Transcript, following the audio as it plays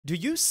Do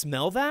you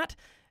smell that?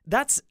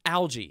 That's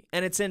algae,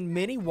 and it's in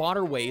many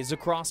waterways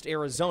across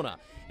Arizona,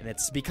 and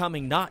it's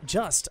becoming not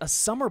just a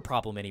summer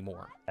problem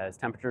anymore. As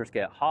temperatures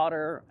get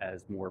hotter,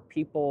 as more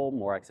people,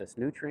 more excess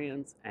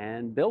nutrients,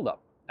 and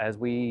buildup, as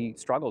we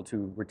struggle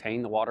to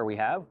retain the water we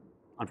have,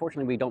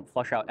 unfortunately we don't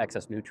flush out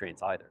excess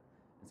nutrients either.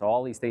 So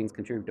all these things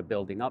contribute to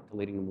building up, to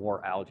leading to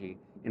more algae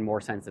in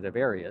more sensitive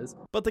areas.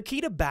 But the key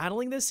to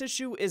battling this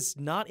issue is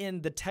not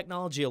in the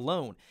technology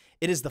alone,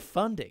 it is the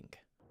funding.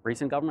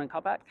 Recent government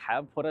cutbacks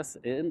have put us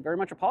in very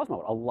much a pause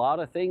mode. A lot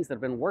of things that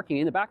have been working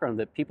in the background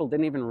that people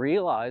didn't even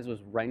realize was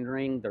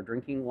rendering their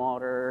drinking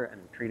water and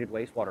treated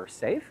wastewater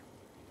safe.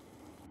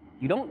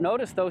 You don't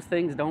notice those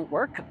things don't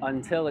work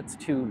until it's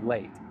too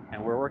late.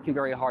 And we're working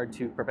very hard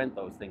to prevent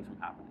those things from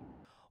happening.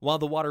 While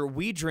the water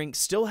we drink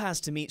still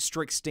has to meet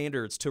strict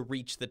standards to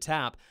reach the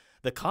tap,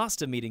 the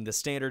cost of meeting the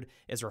standard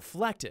is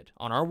reflected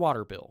on our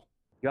water bill.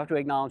 You have to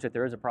acknowledge that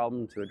there is a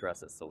problem to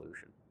address a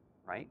solution,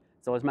 right?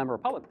 So as a member of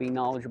the public, being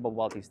knowledgeable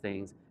about these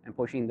things and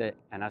pushing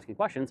and asking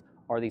questions,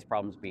 are these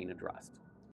problems being addressed?